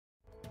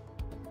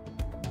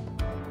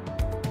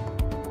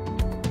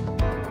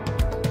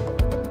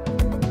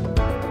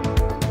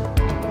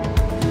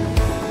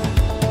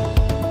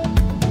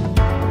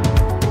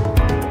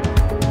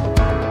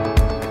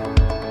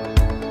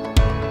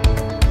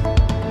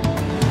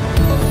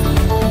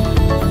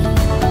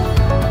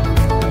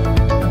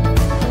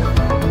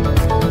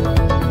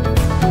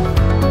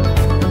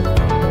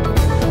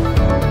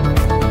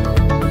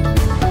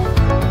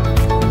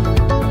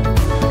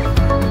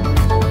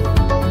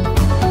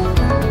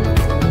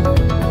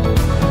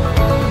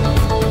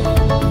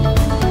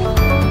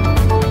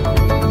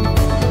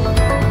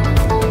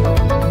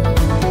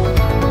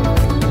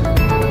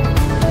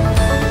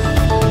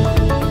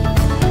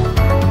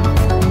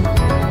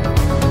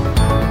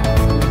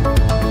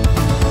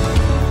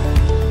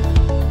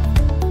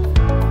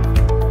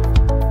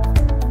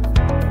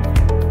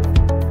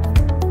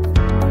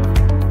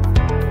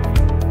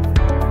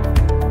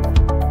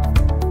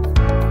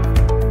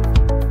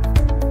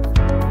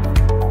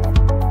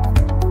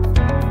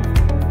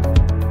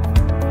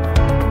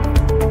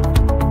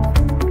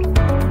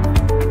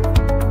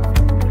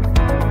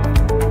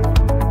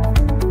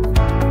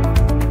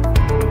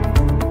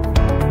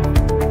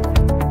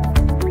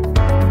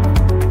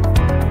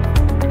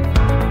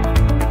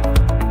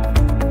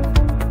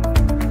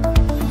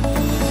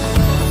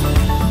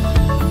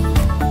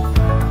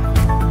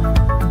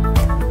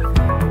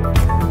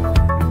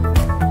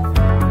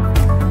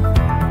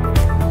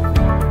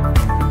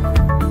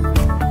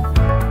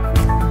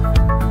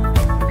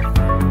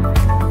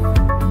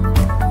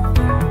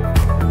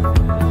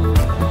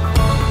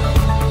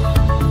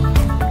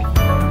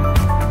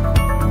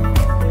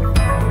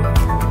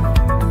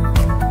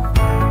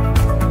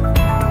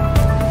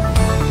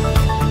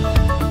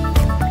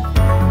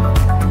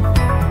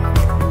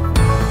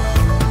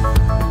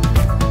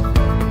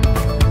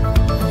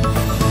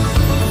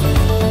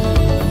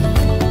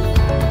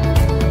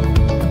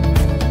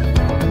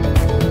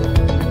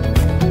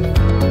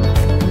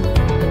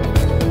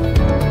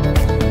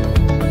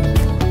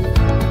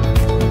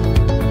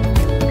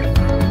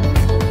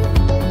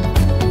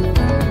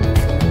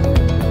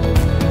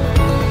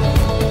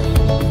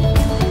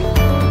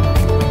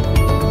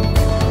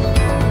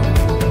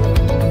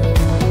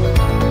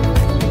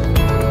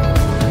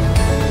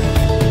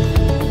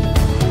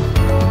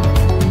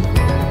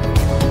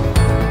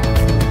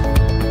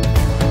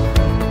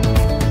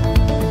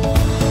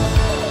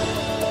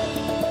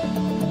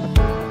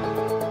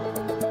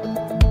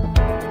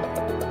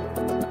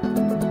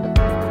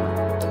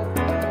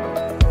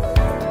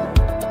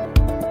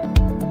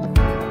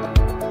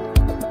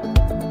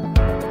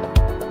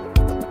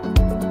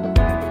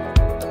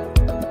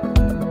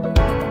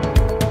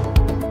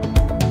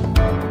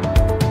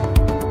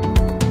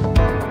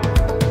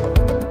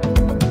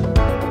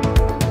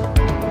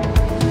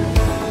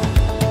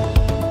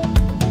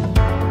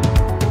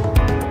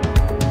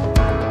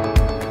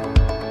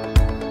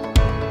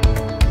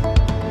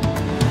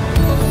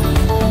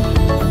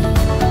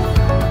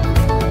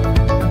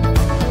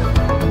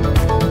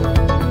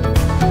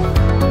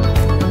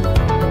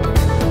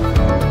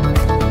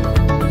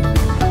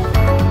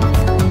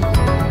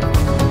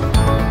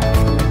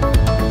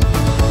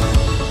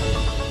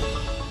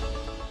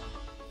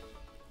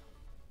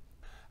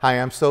Hi,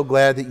 I'm so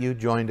glad that you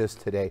joined us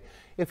today.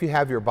 If you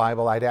have your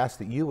Bible, I'd ask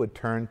that you would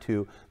turn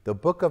to the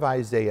book of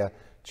Isaiah,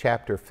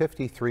 chapter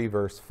 53,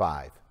 verse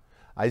 5.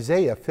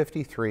 Isaiah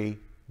 53,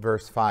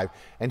 verse 5.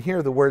 And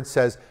here the word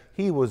says,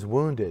 "He was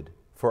wounded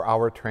for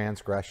our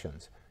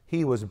transgressions.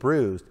 He was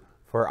bruised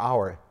for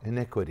our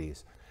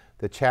iniquities.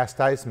 The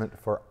chastisement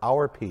for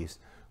our peace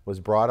was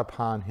brought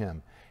upon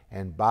him,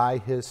 and by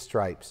his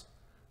stripes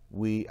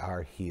we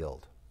are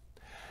healed."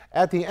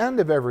 At the end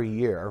of every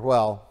year,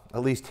 well,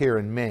 at least here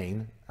in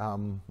Maine,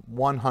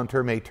 one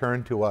hunter may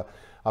turn to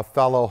a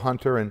fellow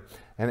hunter and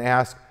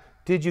ask,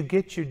 "Did you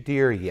get your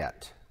deer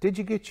yet? Did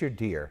you get your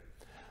deer?"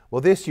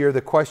 Well, this year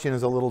the question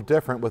is a little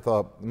different, with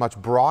a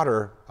much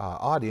broader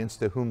audience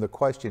to whom the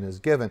question is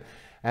given.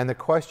 And the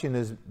question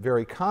is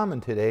very common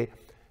today,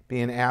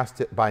 being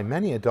asked by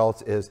many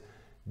adults, is,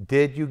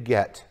 "Did you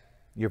get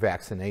your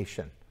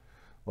vaccination?"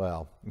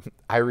 Well,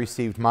 I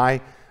received my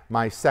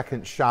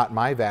second shot,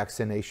 my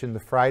vaccination, the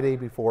Friday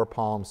before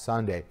Palm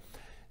Sunday.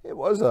 It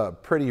was a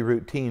pretty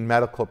routine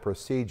medical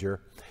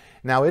procedure.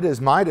 Now, it is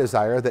my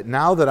desire that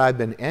now that I've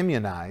been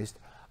immunized,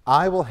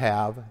 I will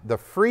have the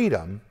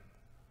freedom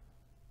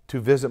to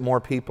visit more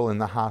people in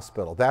the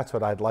hospital. That's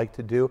what I'd like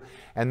to do,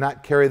 and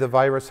not carry the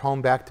virus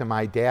home back to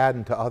my dad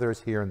and to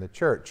others here in the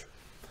church.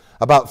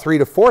 About 3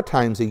 to 4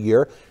 times a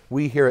year,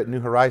 we here at New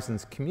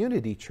Horizons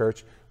Community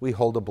Church, we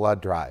hold a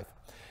blood drive.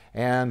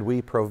 And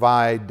we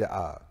provide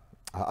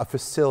a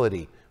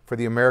facility for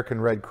the American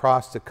Red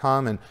Cross to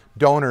come, and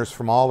donors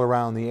from all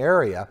around the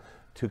area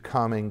to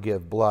come and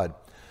give blood.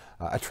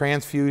 A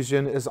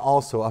transfusion is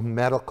also a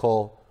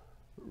medical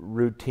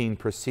routine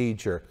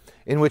procedure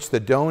in which the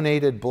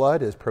donated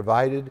blood is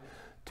provided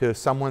to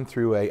someone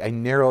through a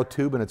narrow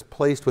tube, and it's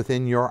placed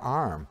within your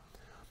arm.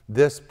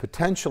 This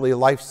potentially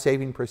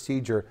life-saving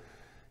procedure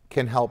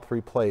can help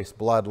replace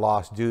blood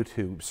lost due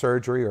to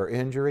surgery or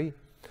injury.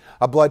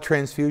 A blood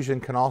transfusion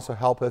can also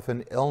help if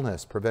an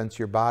illness prevents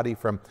your body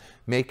from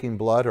making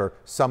blood or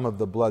some of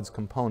the blood's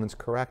components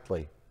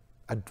correctly.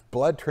 A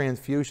blood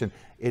transfusion,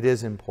 it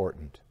is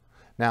important.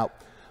 Now,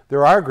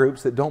 there are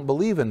groups that don't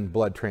believe in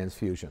blood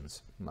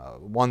transfusions.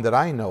 One that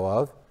I know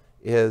of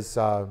is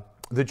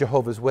the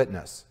Jehovah's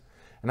Witness.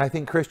 And I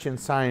think Christian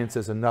Science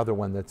is another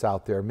one that's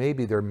out there.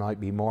 Maybe there might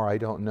be more, I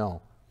don't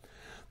know.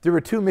 There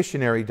were 2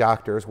 missionary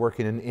doctors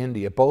working in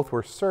India. Both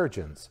were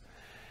surgeons.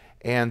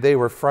 And they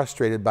were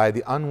frustrated by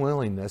the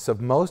unwillingness of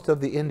most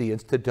of the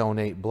Indians to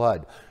donate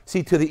blood.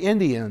 See, to the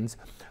Indians,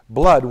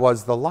 blood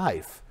was the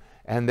life,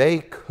 and they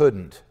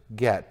couldn't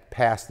get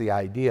past the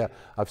idea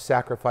of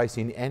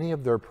sacrificing any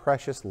of their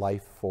precious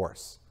life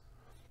force.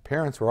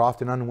 Parents were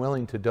often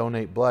unwilling to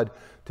donate blood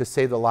to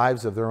save the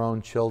lives of their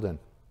own children.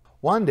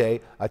 One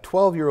day, a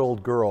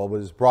 12-year-old girl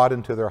was brought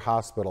into their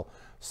hospital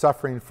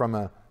suffering from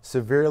a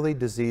severely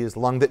diseased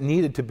lung that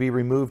needed to be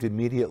removed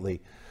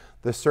immediately.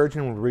 The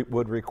surgeon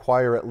would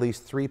require at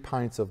least 3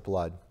 pints of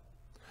blood.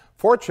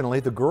 Fortunately,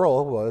 the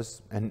girl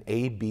was an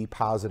AB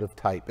positive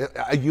type,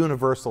 a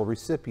universal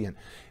recipient,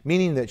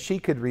 meaning that she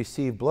could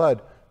receive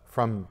blood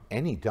from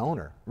any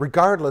donor,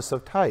 regardless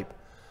of type.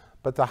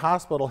 But the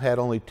hospital had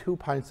only 2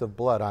 pints of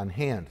blood on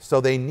hand,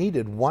 so they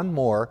needed 1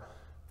 more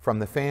from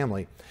the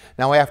family.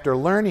 Now, after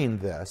learning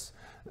this,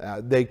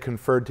 they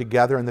conferred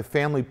together, and the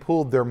family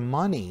pooled their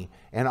money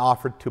and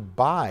offered to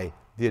buy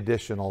the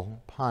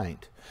additional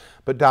pint.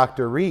 But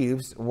Dr.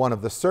 Reeves, one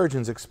of the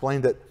surgeons,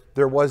 explained that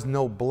there was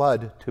no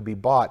blood to be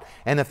bought.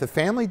 And if the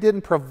family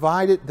didn't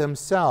provide it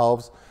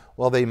themselves,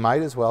 well, they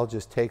might as well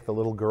just take the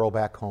little girl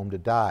back home to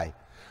die.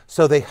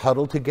 So they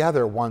huddled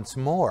together once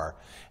more.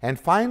 And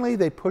finally,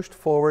 they pushed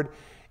forward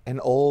an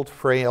old,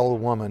 frail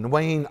woman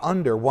weighing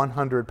under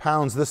 100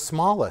 pounds, the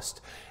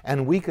smallest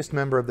and weakest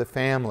member of the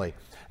family.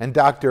 And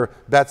Dr.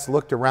 Betts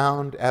looked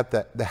around at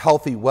the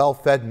healthy,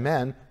 well-fed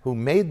men who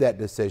made that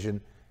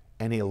decision,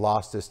 and he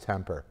lost his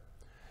temper.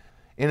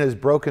 In his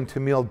broken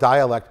Tamil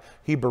dialect,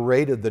 he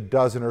berated the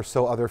dozen or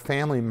so other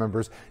family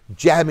members,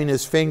 jabbing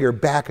his finger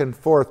back and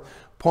forth,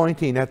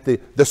 pointing at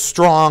the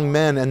strong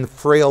men and the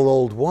frail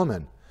old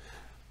woman.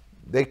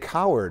 They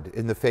cowered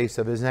in the face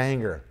of his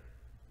anger.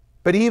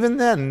 But even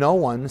then, no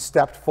one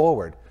stepped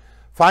forward.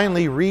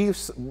 Finally,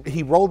 Reeves,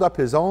 he rolled up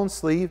his own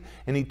sleeve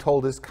and he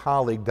told his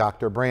colleague,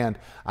 Dr. Brand,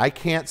 "I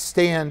can't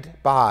stand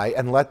by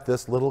and let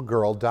this little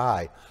girl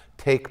die.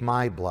 Take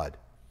my blood."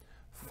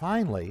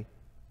 Finally,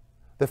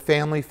 the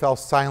family fell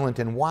silent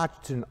and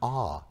watched in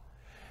awe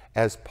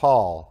as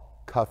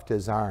Paul cuffed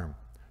his arm,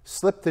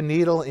 slipped the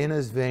needle in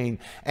his vein,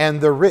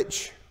 and the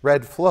rich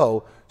red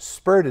flow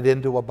spurted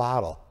into a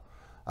bottle.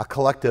 A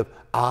collective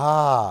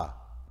 "ah"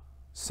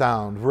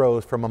 sound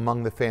rose from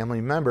among the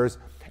family members,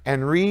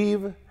 and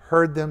Reeve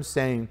heard them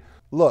saying,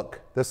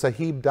 "Look, the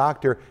Sahib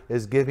doctor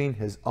is giving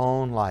his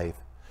own life."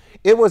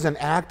 It was an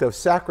act of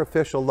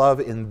sacrificial love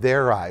in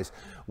their eyes,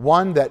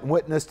 one that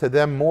witnessed to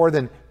them more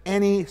than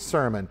any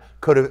sermon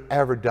could have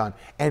ever done,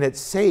 and it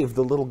saved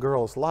the little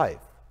girl's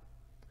life.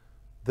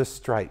 The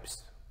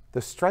stripes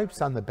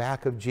on the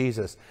back of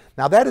Jesus.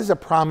 Now that is a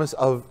promise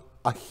of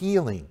a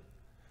healing.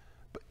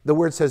 The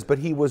word says, "But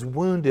he was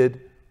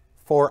wounded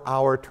for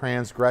our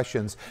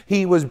transgressions.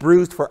 He was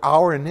bruised for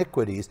our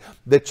iniquities.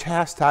 The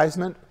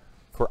chastisement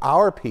for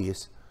our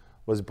peace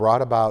was brought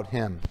about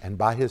him, and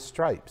by his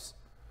stripes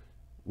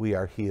we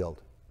are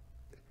healed.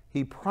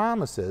 He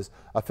promises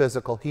a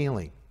physical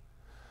healing.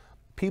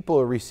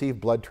 People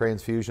receive blood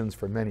transfusions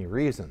for many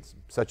reasons,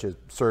 such as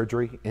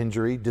surgery,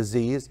 injury,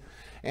 disease,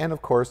 and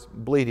of course,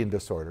 bleeding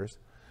disorders.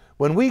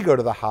 When we go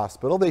to the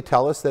hospital, they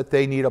tell us that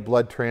they need a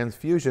blood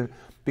transfusion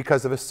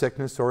because of a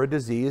sickness or a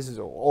disease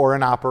or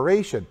an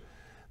operation,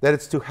 that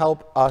it's to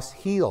help us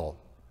heal.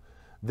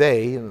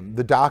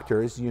 The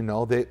doctors,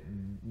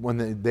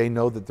 when they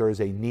know that there is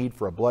a need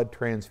for a blood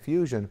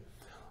transfusion,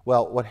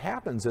 well, what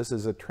happens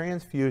is a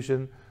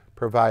transfusion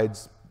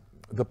provides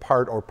the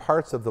part or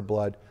parts of the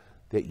blood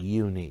that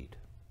you need.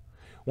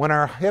 When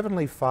our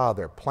Heavenly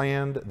Father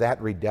planned that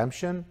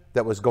redemption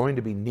that was going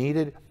to be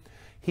needed,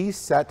 he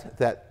set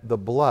that the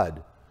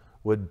blood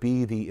would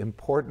be the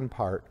important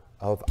part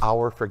of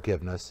our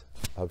forgiveness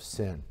of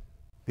sin.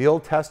 The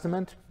Old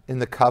Testament, in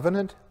the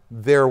covenant,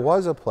 there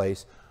was a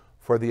place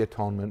for the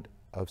atonement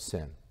of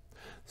sin.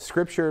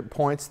 Scripture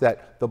points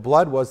that the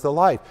blood was the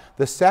life.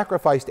 The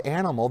sacrificed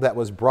animal that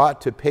was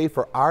brought to pay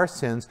for our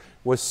sins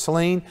was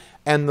slain,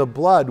 and the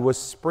blood was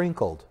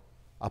sprinkled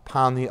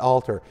upon the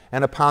altar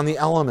and upon the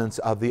elements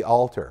of the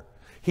altar.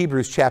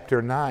 Hebrews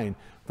chapter 9,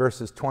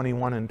 verses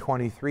 21 and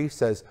 23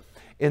 says,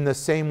 "In the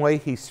same way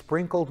he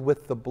sprinkled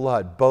with the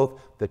blood both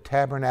the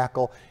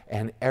tabernacle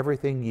and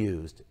everything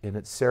used in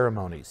its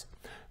ceremonies."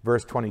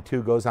 Verse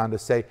 22 goes on to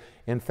say,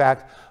 "In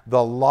fact,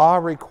 the law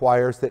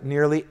requires that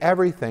nearly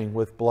everything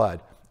with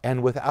blood,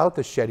 and without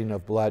the shedding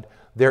of blood,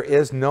 there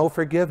is no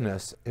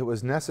forgiveness. It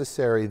was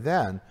necessary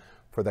then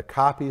for the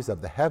copies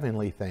of the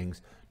heavenly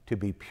things to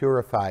be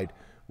purified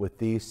with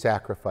these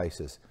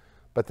sacrifices,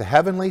 but the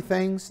heavenly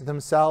things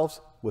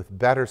themselves with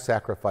better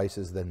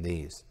sacrifices than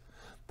these."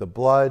 The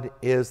blood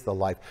is the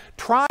life.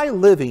 Try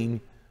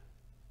living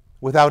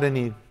without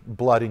any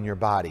blood in your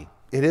body.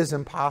 It is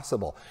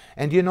impossible.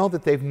 And you know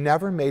that they've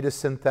never made a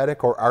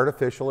synthetic or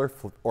artificial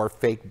or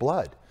fake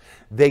blood.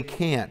 They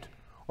can't,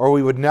 or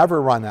we would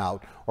never run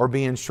out or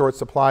be in short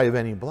supply of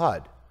any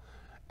blood.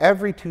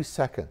 Every 2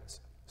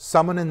 seconds,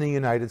 someone in the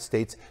United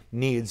States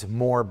needs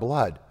more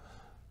blood.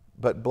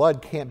 But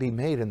blood can't be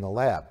made in the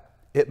lab.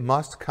 It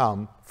must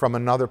come from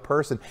another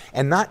person,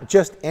 and not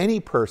just any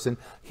person.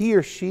 He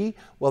or she,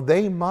 well,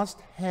 they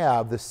must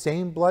have the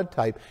same blood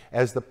type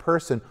as the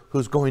person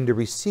who's going to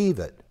receive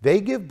it. They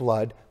give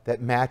blood that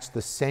match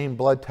the same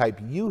blood type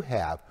you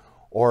have,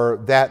 or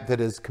that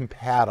is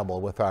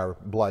compatible with our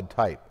blood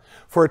type.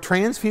 For a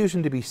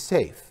transfusion to be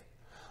safe,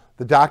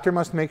 the doctor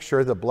must make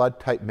sure the blood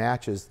type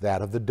matches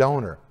that of the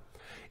donor.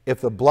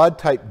 If the blood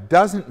type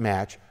doesn't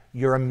match,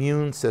 your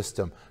immune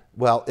system,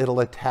 well,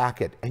 it'll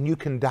attack it, and you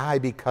can die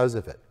because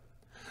of it.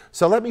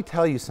 So let me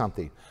tell you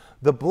something.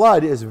 The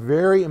blood is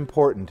very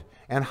important,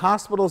 and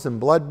hospitals and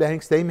blood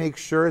banks, they make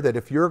sure that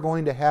if you're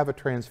going to have a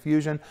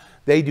transfusion,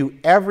 they do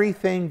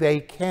everything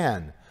they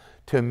can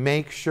to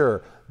make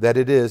sure that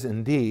it is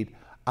indeed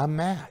a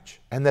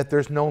match and that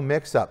there's no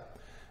mix-up.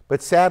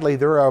 But sadly,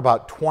 there are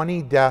about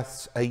 20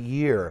 deaths a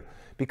year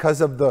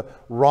because of the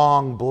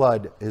wrong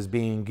blood is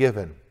being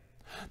given.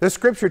 The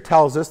Scripture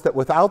tells us that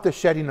without the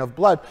shedding of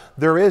blood,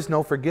 there is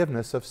no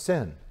forgiveness of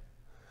sin.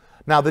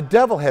 Now, the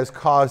devil has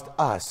caused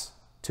us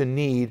to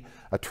need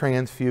a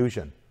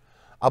transfusion,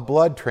 a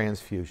blood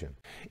transfusion.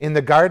 In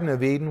the Garden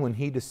of Eden, when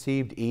he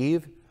deceived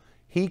Eve,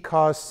 he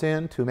caused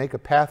sin to make a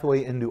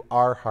pathway into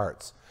our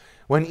hearts.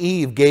 When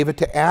Eve gave it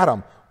to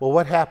Adam, well,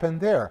 what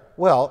happened there?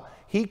 Well,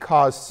 he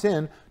caused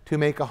sin to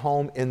make a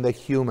home in the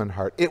human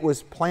heart. It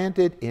was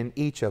planted in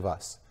each of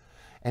us.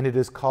 And it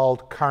is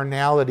called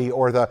carnality,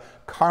 or the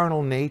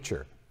carnal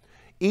nature.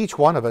 Each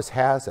one of us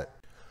has it.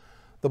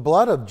 The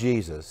blood of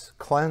Jesus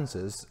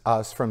cleanses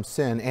us from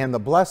sin, and the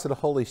blessed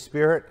Holy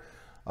Spirit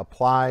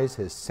applies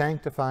his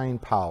sanctifying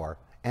power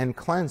and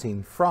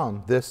cleansing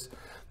from this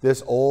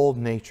old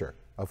nature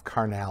of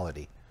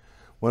carnality.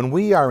 When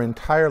we are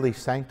entirely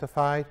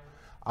sanctified,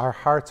 our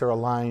hearts are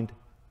aligned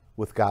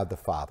with God the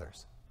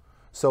Father's.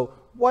 So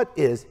what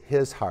is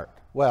his heart?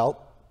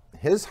 Well,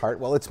 his heart,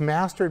 it's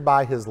mastered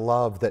by his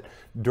love that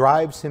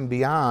drives him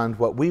beyond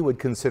what we would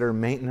consider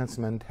maintenance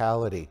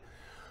mentality.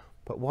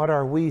 But what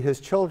are we, his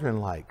children,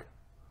 like?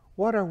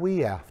 What are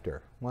we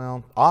after?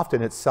 Well,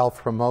 often it's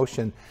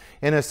self-promotion.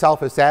 In a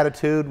selfish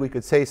attitude, we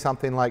could say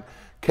something like,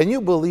 "Can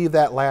you believe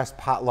that last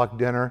potluck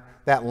dinner?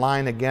 That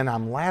line again,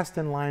 I'm last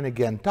in line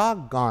again.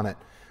 Doggone it.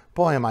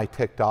 Boy, am I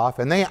ticked off.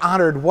 And they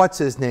honored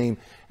what's-his-name.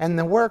 And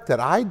the work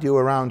that I do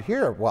around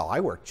here, well, I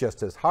work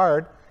just as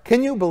hard.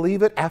 Can you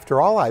believe it?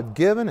 After all I've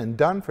given and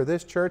done for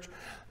this church,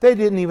 they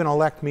didn't even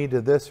elect me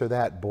to this or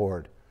that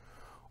board,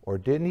 or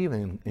didn't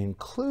even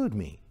include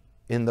me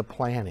in the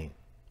planning."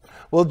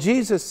 Well,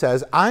 Jesus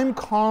says, I'm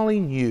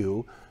calling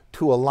you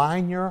to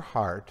align your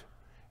heart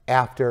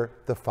after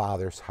the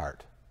Father's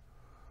heart.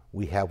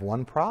 We have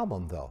one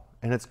problem, though,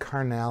 and it's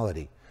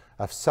carnality,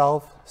 a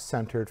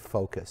self-centered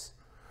focus.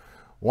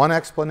 One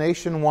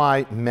explanation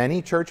why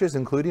many churches,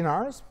 including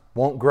ours,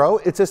 won't grow,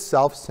 it's a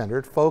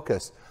self-centered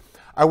focus.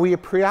 Are we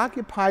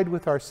preoccupied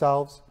with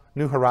ourselves,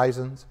 New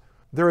Horizons?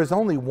 There is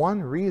only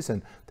one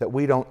reason that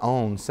we don't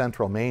own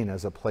Central Maine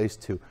as a place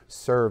to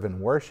serve and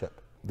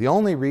worship. The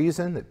only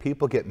reason that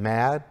people get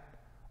mad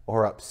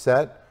or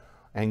upset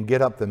and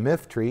get up the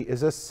myth tree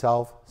is a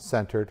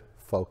self-centered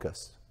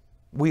focus.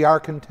 We are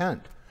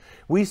content.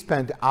 We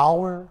spend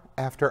hour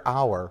after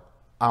hour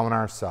on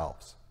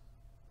ourselves.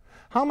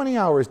 How many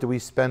hours do we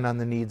spend on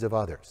the needs of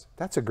others?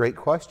 That's a great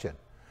question.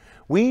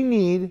 We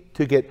need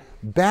to get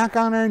back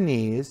on our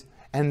knees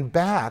and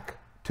back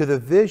to the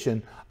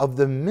vision of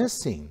the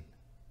missing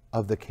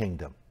of the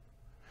kingdom,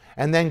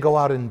 and then go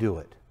out and do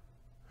it.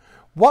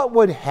 What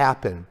would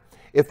happen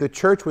if the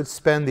church would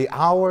spend the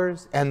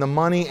hours and the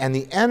money and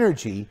the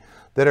energy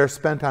that are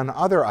spent on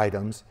other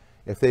items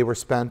if they were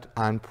spent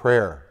on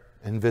prayer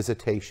and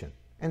visitation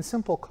and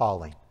simple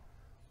calling?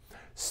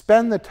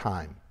 Spend the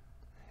time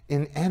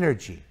in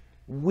energy,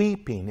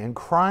 weeping and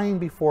crying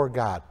before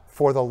God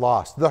for the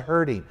lost, the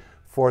hurting,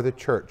 for the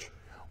church.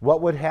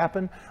 What would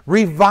happen?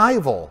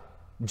 Revival,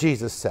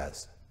 Jesus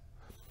says.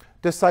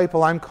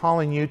 Disciple, I'm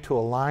calling you to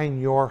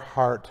align your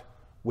heart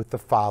with the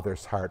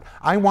Father's heart.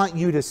 I want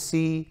you to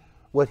see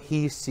what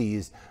He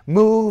sees.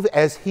 Move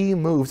as He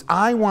moves.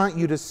 I want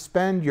you to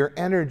spend your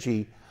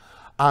energy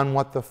on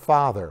what the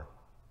Father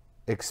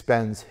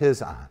expends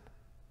His on.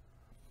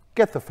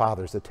 Get the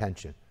Father's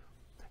attention.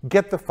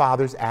 Get the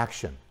Father's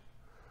action.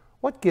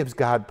 What gives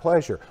God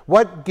pleasure?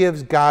 What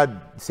gives God,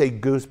 say,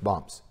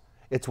 goosebumps?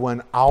 It's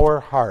when our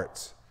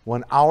hearts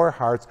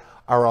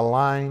are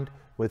aligned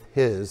with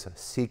His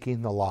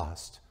seeking the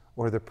lost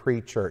or the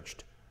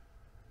pre-churched.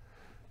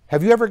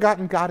 Have you ever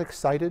gotten God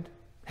excited?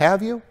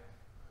 Have you?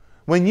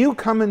 When you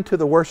come into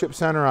the worship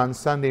center on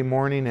Sunday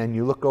morning and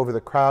you look over the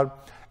crowd,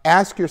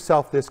 ask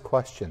yourself this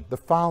question, the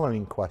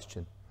following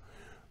question.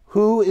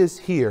 Who is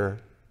here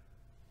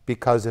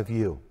because of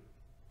you?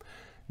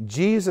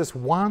 Jesus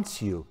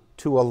wants you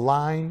to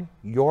align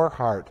your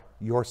heart,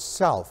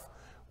 yourself,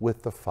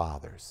 with the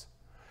Father's.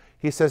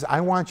 He says, I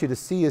want you to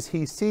see as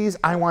He sees.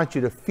 I want you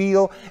to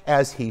feel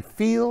as He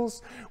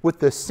feels with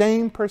the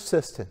same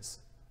persistence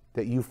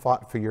that you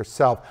fought for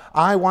yourself.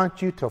 I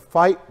want you to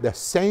fight the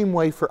same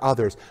way for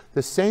others.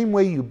 The same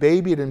way you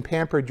babied and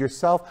pampered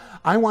yourself,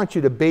 I want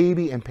you to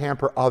baby and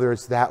pamper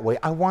others that way.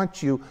 I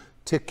want you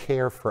to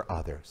care for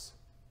others.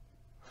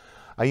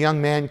 A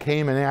young man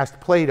came and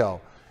asked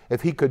Plato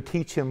if he could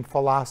teach him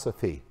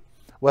philosophy.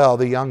 Well,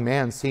 the young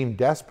man seemed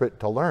desperate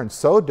to learn,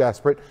 so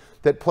desperate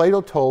that Plato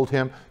told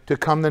him to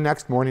come the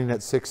next morning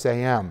at 6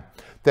 a.m.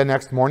 The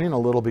next morning, a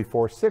little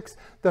before 6,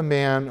 the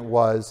man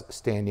was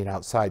standing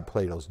outside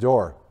Plato's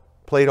door.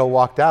 Plato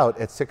walked out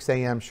at 6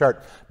 a.m.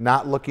 sharp,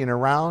 not looking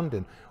around,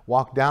 and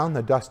walked down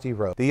the dusty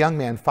road. The young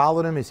man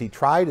followed him as he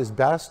tried his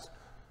best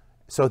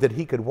so that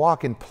he could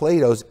walk in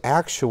Plato's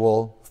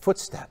actual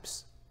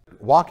footsteps.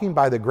 Walking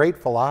by the great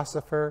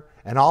philosopher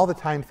and all the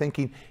time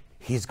thinking,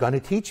 he's going to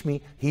teach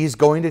me. He's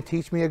going to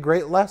teach me a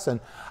great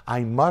lesson.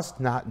 I must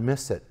not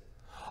miss it.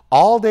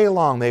 All day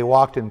long they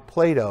walked and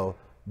Plato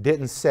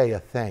didn't say a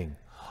thing.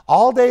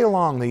 All day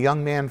long the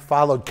young man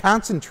followed,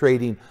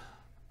 concentrating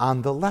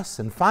on the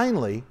lesson.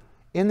 Finally,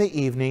 in the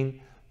evening,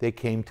 they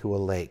came to a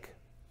lake.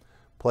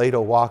 Plato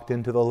walked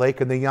into the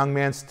lake and the young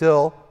man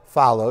still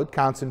followed,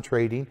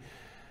 concentrating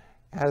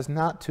as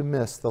not to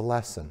miss the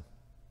lesson.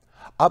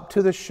 Up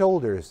to the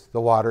shoulders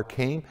the water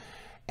came,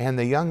 and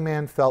the young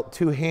man felt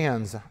two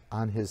hands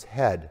on his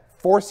head,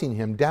 forcing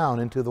him down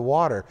into the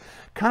water.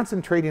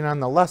 Concentrating on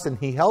the lesson,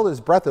 he held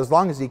his breath as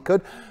long as he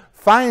could.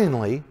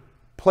 Finally,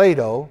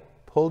 Plato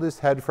pulled his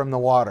head from the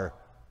water.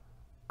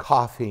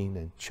 Coughing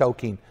and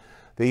choking,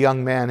 the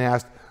young man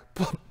asked,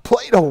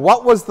 Plato,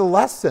 what was the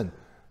lesson?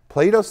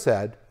 Plato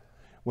said,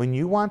 when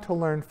you want to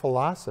learn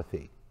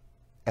philosophy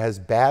as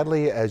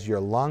badly as your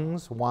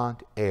lungs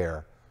want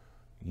air,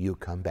 you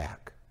come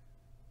back.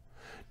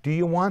 Do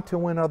you want to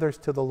win others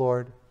to the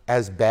Lord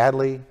as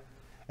badly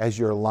as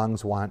your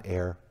lungs want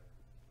air?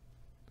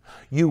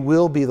 You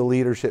will be the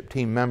leadership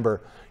team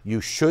member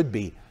you should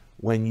be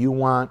when you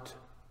want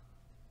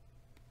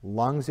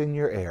lungs in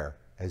your air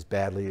as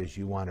badly as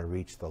you want to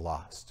reach the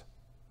lost.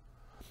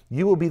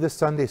 You will be the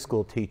Sunday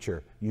school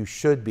teacher you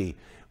should be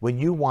when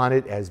you want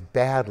it as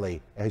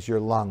badly as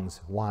your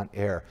lungs want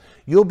air.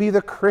 You'll be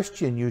the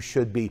Christian you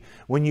should be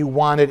when you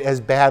want it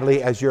as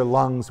badly as your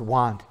lungs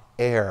want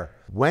air.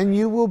 When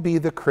you will be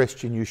the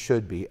Christian you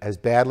should be as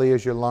badly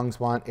as your lungs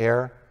want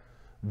air,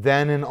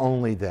 then and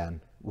only then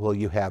will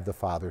you have the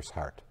Father's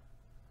heart.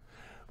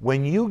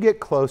 When you get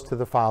close to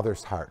the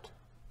Father's heart,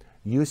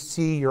 you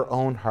see your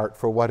own heart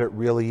for what it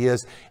really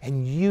is,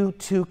 and you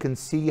too can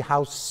see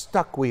how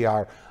stuck we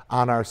are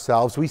on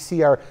ourselves. We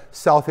see our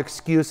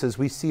self-excuses.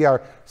 We see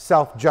our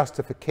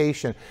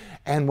self-justification.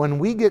 And when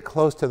we get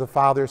close to the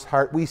Father's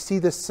heart, we see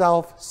the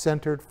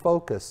self-centered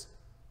focus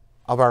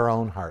of our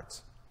own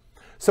hearts.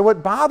 So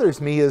what bothers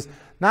me is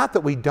not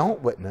that we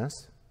don't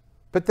witness,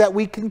 but that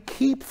we can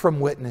keep from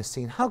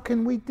witnessing. How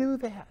can we do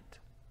that?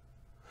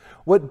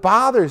 What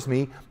bothers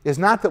me is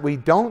not that we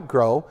don't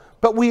grow,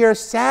 but we are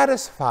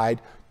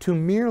satisfied to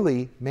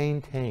merely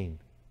maintain.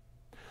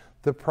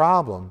 The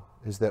problem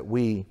is that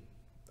we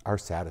are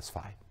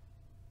satisfied.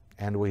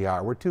 And we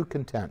are. We're too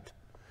content.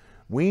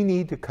 We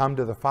need to come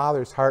to the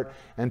Father's heart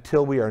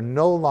until we are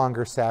no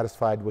longer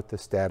satisfied with the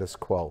status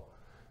quo.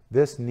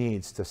 This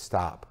needs to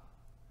stop.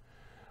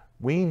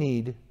 We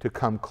need to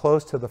come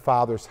close to the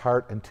Father's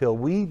heart until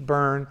we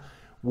burn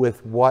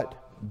with what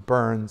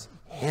burns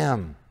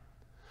Him,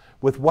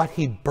 with what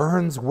He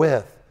burns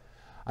with,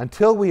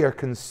 until we are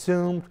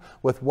consumed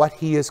with what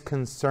He is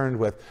concerned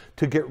with.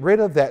 To get rid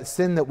of that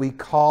sin that we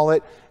call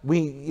it,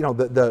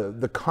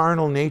 the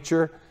carnal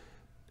nature,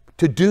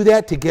 to do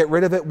that, to get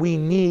rid of it, we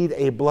need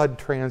a blood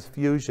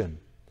transfusion.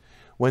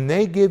 When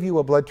they give you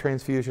a blood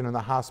transfusion in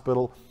the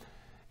hospital,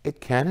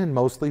 it can and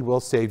mostly will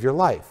save your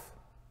life.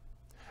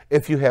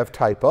 If you have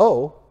type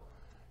O,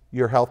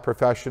 your health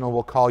professional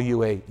will call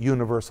you a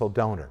universal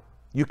donor.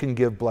 You can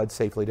give blood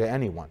safely to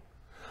anyone.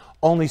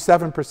 Only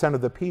 7%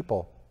 of the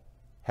people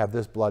have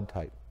this blood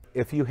type.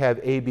 If you have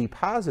AB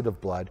positive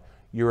blood,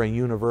 you're a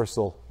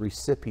universal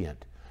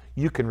recipient.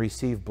 You can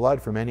receive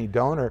blood from any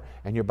donor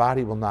and your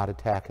body will not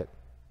attack it.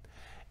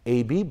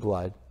 AB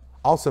blood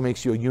also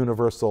makes you a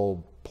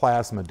universal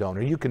plasma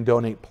donor. You can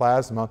donate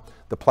plasma,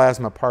 the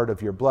plasma part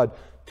of your blood,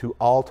 to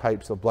all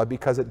types of blood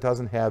because it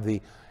doesn't have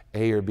the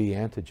A or B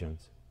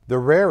antigens. The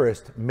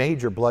rarest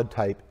major blood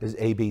type is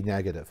AB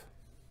negative.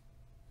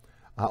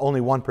 Only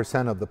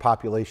 1% of the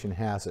population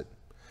has it.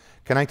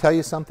 Can I tell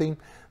you something?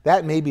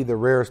 That may be the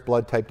rarest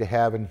blood type to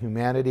have in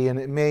humanity, and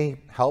it may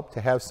help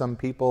to have some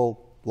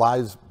people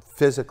lives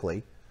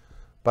physically,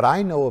 but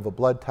I know of a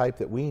blood type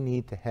that we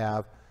need to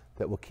have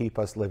that will keep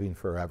us living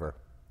forever,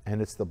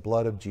 and it's the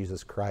blood of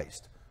Jesus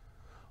Christ.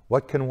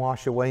 What can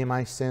wash away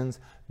my sins?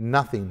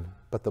 Nothing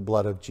but the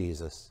blood of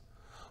Jesus.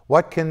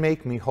 What can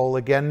make me whole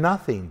again?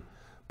 Nothing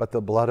but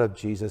the blood of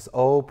Jesus.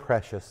 Oh,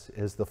 precious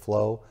is the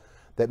flow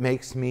that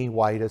makes me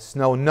white as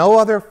snow. No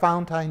other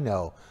fount I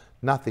know.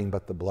 Nothing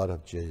but the blood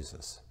of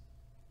Jesus.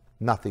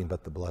 Nothing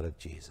but the blood of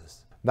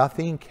Jesus.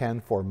 Nothing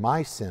can for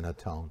my sin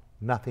atone.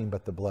 Nothing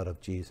but the blood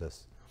of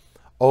Jesus.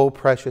 Oh,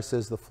 precious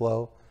is the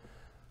flow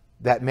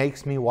that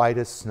makes me white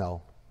as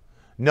snow.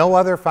 No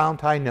other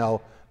fount I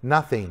know.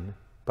 Nothing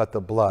but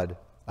the blood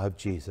of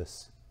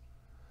Jesus.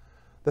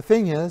 The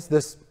thing is,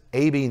 this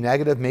AB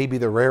negative may be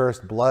the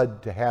rarest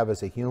blood to have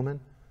as a human,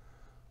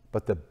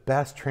 but the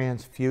best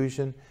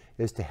transfusion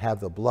is to have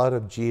the blood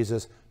of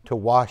Jesus to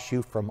wash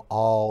you from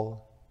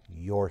all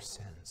your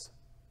sins.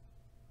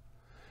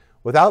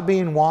 Without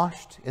being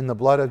washed in the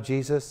blood of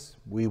Jesus,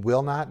 we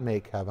will not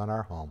make heaven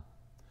our home.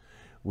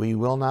 We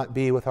will not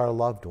be with our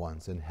loved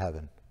ones in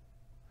heaven.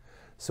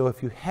 So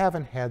if you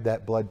haven't had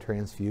that blood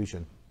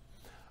transfusion,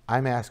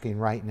 I'm asking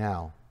right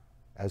now,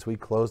 as we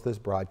close this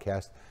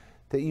broadcast,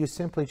 that you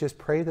simply just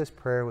pray this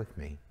prayer with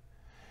me.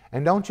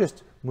 And don't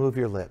just move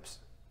your lips,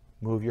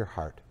 move your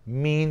heart.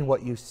 Mean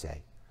what you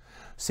say.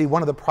 See,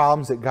 one of the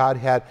problems that God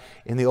had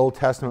in the Old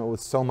Testament with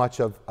so much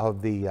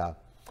of the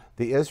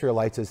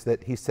Israelites is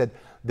that He said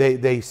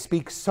they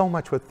speak so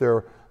much with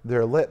their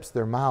lips,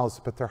 their mouths,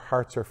 but their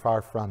hearts are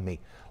far from me.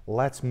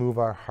 Let's move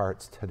our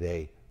hearts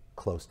today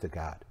close to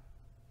God.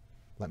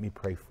 Let me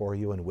pray for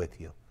you and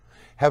with you.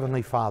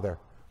 Heavenly Father,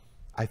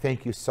 I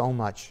thank you so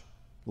much,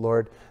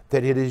 Lord,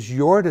 that it is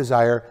your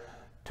desire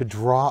to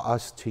draw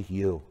us to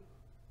you.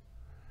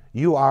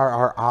 You are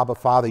our Abba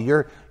Father.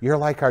 You're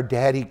like our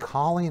daddy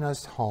calling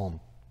us home.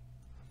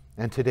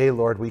 And today,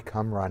 Lord, we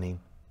come running.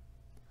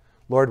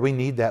 Lord, we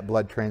need that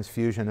blood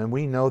transfusion, and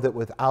we know that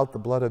without the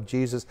blood of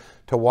Jesus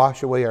to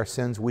wash away our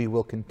sins, we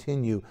will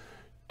continue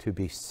to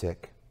be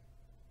sick.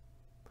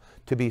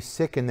 To be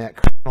sick in that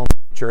carnal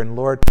nature. And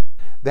Lord,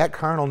 that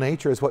carnal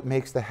nature is what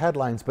makes the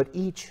headlines, but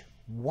each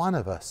one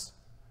of us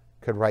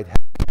could write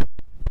headlines.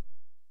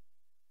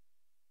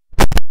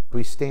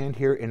 We stand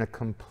here in a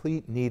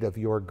complete need of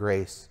your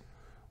grace.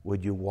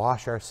 Would you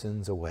wash our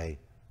sins away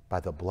by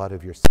the blood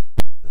of your Son,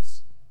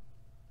 Jesus?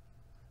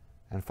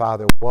 And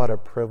Father, what a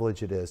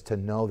privilege it is to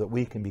know that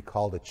we can be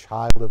called a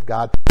child of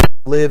God,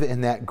 live in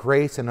that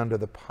grace and under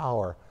the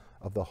power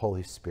of the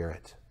Holy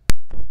Spirit.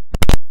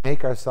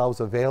 Make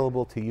ourselves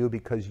available to you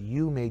because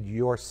you made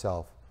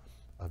yourself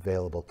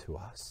available to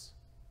us.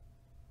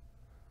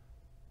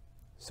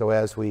 So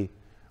as we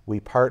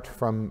part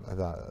from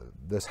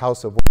this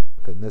house of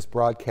worship and this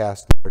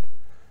broadcast, Lord,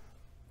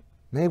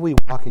 may we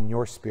walk in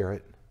your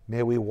spirit.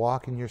 May we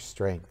walk in your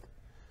strength.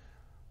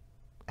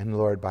 And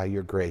Lord, by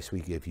your grace, we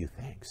give you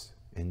thanks.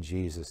 In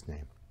Jesus'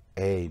 name,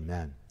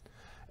 amen.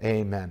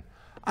 Amen.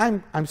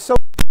 I'm so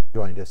glad you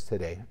joined us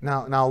today.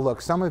 Now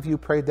look, some of you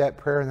prayed that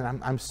prayer,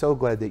 and I'm so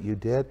glad that you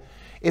did.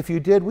 If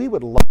you did, we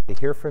would love to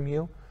hear from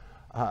you.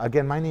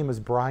 Again, my name is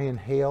Brian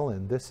Hale,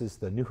 and this is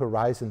the New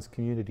Horizons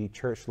Community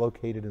Church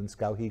located in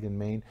Skowhegan,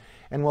 Maine,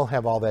 and we'll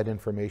have all that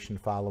information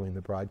following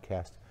the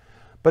broadcast.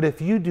 But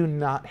if you do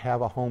not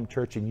have a home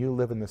church and you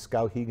live in the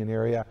Skowhegan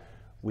area,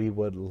 we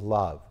would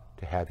love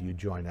to have you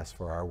join us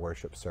for our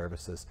worship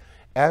services.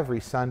 Every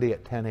Sunday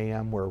at 10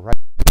 a.m., we're right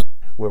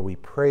where we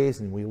praise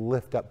and we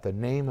lift up the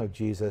name of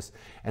Jesus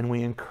and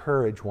we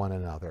encourage one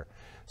another.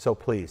 So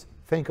please,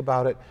 think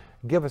about it.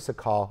 Give us a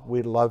call.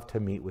 We'd love to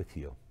meet with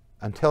you.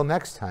 Until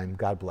next time,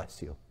 God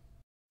bless you.